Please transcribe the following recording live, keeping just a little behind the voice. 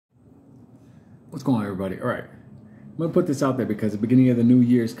What's going on, everybody? All right, I'm gonna put this out there because the beginning of the new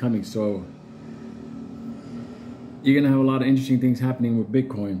year is coming, so you're gonna have a lot of interesting things happening with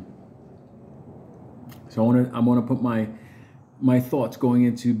Bitcoin. So I want to put my thoughts going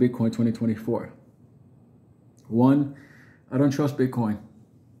into Bitcoin 2024. One, I don't trust Bitcoin.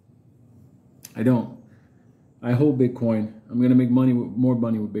 I don't. I hold Bitcoin. I'm gonna make more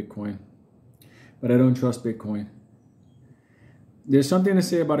money with Bitcoin, but I don't trust Bitcoin. There's something to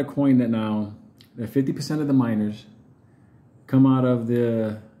say about a coin that 50% of the miners come out of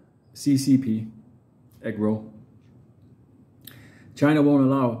the CCP, EGRO. China won't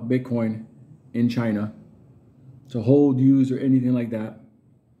allow Bitcoin in China to hold, use, or anything like that.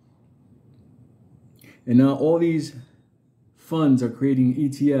 And now all these funds are creating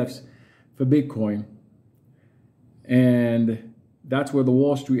ETFs for Bitcoin. And that's where the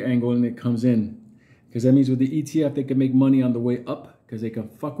Wall Street angle in it comes in. Because that means with the ETF, they can make money on the way up because they can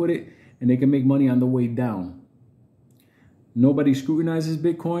fuck with it, and they can make money on the way down. Nobody scrutinizes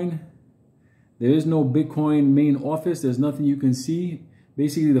Bitcoin. There is no Bitcoin main office. There's nothing you can see.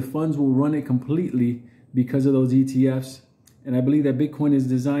 Basically, the funds will run it completely because of those ETFs. And I believe that Bitcoin is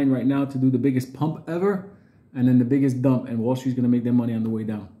designed right now to do the biggest pump ever and then the biggest dump. And Wall Street's going to make their money on the way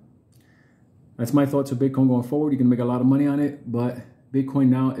down. That's my thoughts of Bitcoin going forward. You can make a lot of money on it. But Bitcoin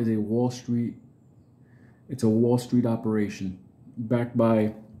now is a Wall Street. It's a Wall Street operation backed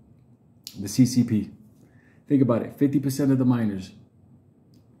by the CCP. Think about it. 50% of the miners,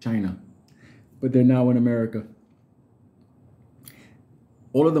 China. But they're now in America.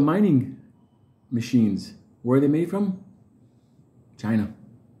 All of the mining machines, where are they made from? China.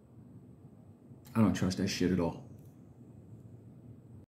 I don't trust that shit at all.